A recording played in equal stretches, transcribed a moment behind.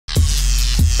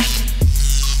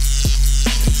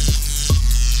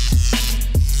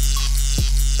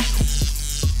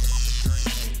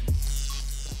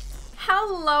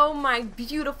Hello my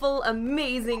beautiful,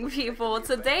 amazing people.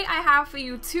 Today I have for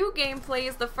you two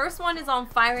gameplays. The first one is on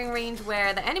firing range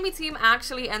where the enemy team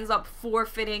actually ends up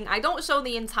forfeiting. I don't show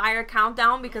the entire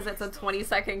countdown because it's a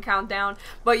 20-second countdown,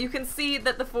 but you can see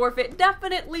that the forfeit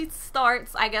definitely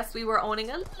starts. I guess we were owning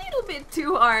a little bit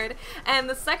too hard. And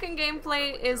the second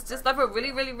gameplay is just of a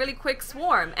really quick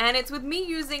swarm, and it's with me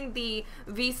using the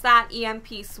vsat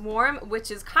EMP swarm, which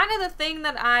is kind of the thing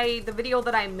that the video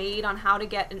that I made on how to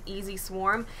get an easy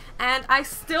swarm, and I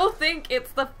still think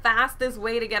it's the fastest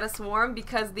way to get a swarm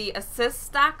because the assists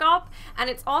stack up,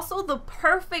 and it's also the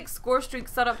perfect score streak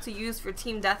setup to use for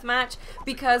team deathmatch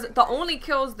because the only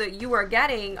kills that you are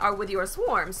getting are with your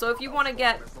swarm. So if you want to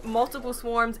get multiple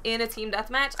swarms in a team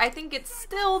deathmatch, I think it's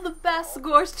still the best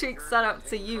score streak setup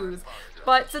to use.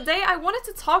 But today I wanted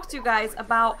to talk to you guys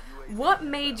about what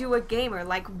made you a gamer.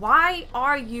 Like, why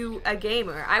are you a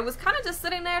gamer? I was kind of just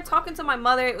sitting there talking to my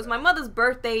mother. It was my mother's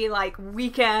birthday like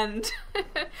weekend.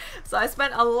 So I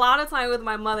spent a lot of time with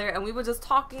my mother and we were just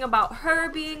talking about her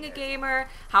being a gamer,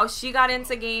 how she got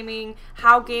into gaming,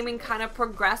 how gaming kind of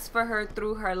progressed for her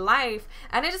through her life.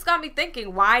 And it just got me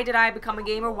thinking, why did I become a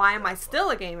gamer? Why am I still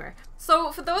a gamer?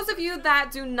 So for those of you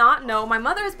that do not know, my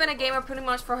mother has been a gamer pretty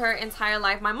much for her entire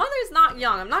life. My mother is not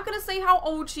young. I'm not going to say how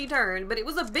old she turned, but it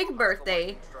was a big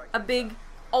birthday, a big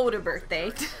older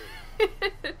birthday.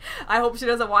 I hope she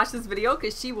doesn't watch this video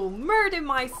because she will murder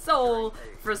my soul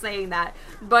for saying that.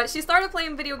 But she started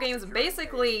playing video games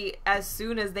basically as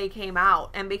soon as they came out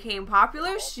and became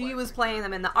popular. She was playing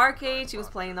them in the arcade, she was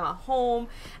playing them at home,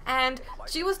 and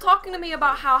she was talking to me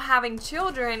about how having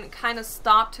children kind of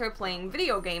stopped her playing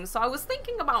video games. So I was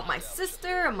thinking about my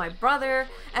sister and my brother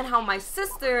and how my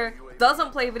sister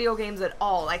doesn't play video games at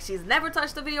all. Like, she's never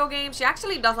touched a video game. She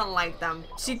actually doesn't like them.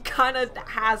 She kind of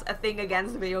has a thing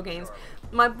against video games.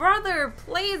 My brother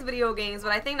plays video games,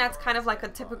 but I think that's kind of like a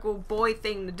typical boy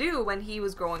thing to do when he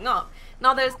was growing up.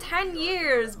 Now, there's 10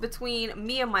 years between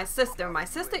me and my sister. My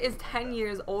sister is 10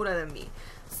 years older than me.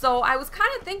 So I was kind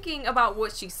of thinking about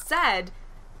what she said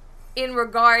in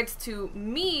regards to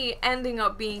me ending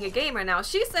up being a gamer. Now,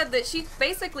 she said that she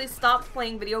basically stopped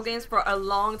playing video games for a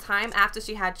long time after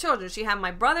she had children. She had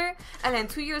my brother, and then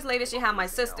 2 years later she had my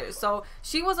sister. So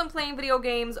she wasn't playing video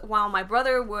games while my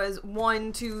brother was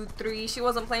 1, 2, 3. She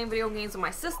wasn't playing video games when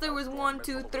my sister was 1,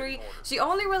 2, 3. She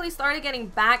only really started getting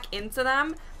back into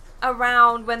them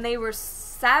around when they were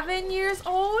 7 years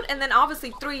old, and then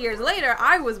obviously 3 years later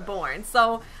I was born.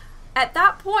 So at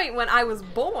that point when I was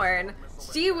born,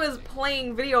 she was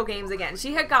playing video games again.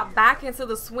 She had got back into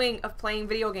the swing of playing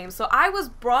video games. So I was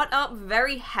brought up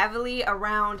very heavily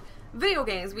around video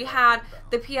games. We had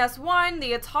the PS1,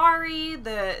 the Atari,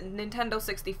 the Nintendo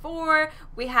 64,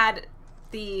 we had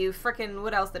the frickin',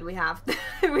 what else did we have?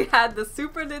 We had the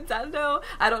Super Nintendo.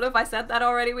 I don't know if I said that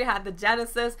already. We had the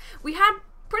Genesis. We had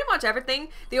pretty much everything.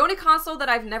 The only console that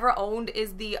I've never owned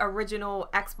is the original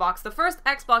Xbox. The first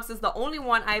Xbox is the only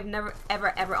one I've never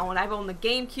ever owned. I've owned the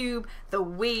GameCube, the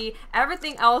Wii,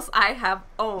 everything else I have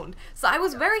owned. So I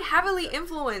was very heavily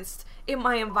influenced in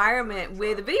my environment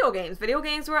with video games. Video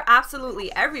games were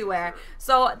absolutely everywhere.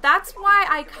 So that's why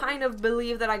I kind of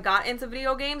believe that I got into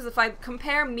video games. If I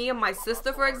compare me and my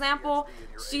sister, for example,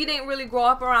 she didn't really grow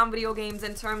up around video games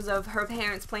in terms of her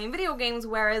parents playing video games,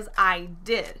 whereas I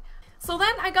did. So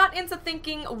then I got into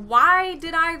thinking, why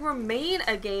did I remain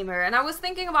a gamer? And I was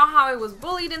thinking about how I was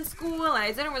bullied in school and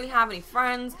I didn't really have any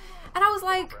friends. And I was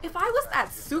like, if I was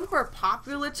that super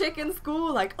popular chick in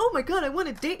school, like, oh my god, I want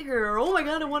to date her, or oh my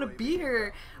god, I want to be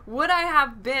her, would I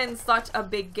have been such a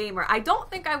big gamer? I don't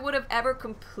think I would have ever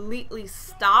completely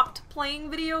stopped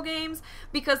playing video games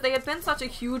because they had been such a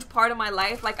huge part of my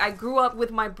life. Like, I grew up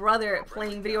with my brother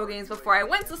playing video games before I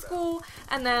went to school,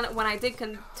 and then when I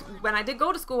did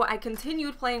go to school, I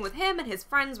continued playing with him, and his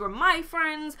friends were my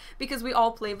friends because we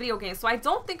all play video games. So I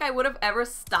don't think I would have ever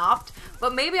stopped,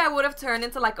 but maybe I would have turned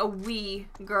into like a Wii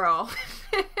girl.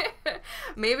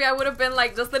 Maybe I would have been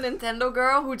like just a Nintendo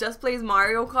girl who just plays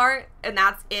Mario Kart and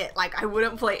that's it. Like, I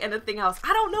wouldn't play anything else.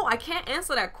 I don't know. I can't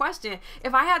answer that question.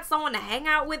 If I had someone to hang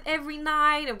out with every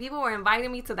night and people were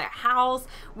inviting me to their house,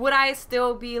 would I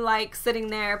still be like sitting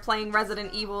there playing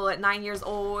Resident Evil at 9 years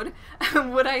old?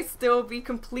 Would I still be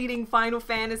completing Final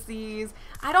Fantasies?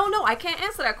 I don't know. I can't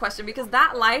answer that question because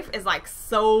that life is like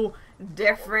so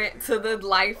different to the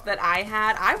life that I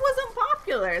had. I wasn't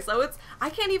popular, so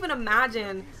I can't even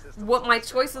imagine what my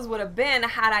choices would have been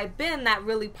had I been that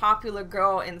really popular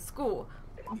girl in school.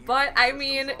 But I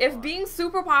mean, if being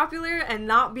super popular and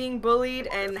not being bullied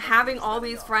and having all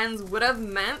these friends would have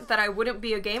meant that I wouldn't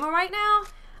be a gamer right now,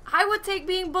 I would take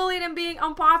being bullied and being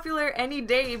unpopular any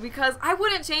day, because I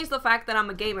wouldn't change the fact that I'm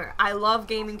a gamer. I love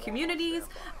gaming communities.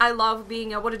 I love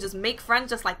being able to just make friends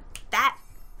just like that.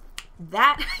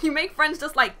 You make friends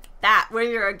just like that when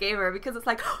you're a gamer, because it's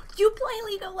like, oh, you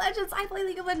play League of Legends, I play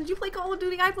League of Legends, you play Call of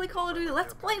Duty, I play Call of Duty,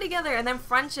 let's play together, and then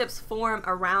friendships form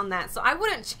around that. So I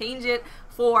wouldn't change it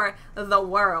for the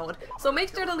world. So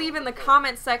make sure to leave in the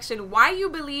comment section why you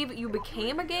believe you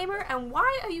became a gamer, and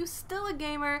why are you still a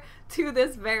gamer to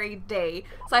this very day.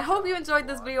 So I hope you enjoyed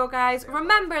this video, guys.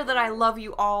 Remember that I love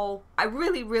you all. I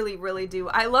really, really, really do.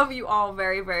 I love you all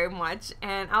very, very much,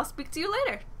 and I'll speak to you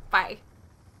later. Bye.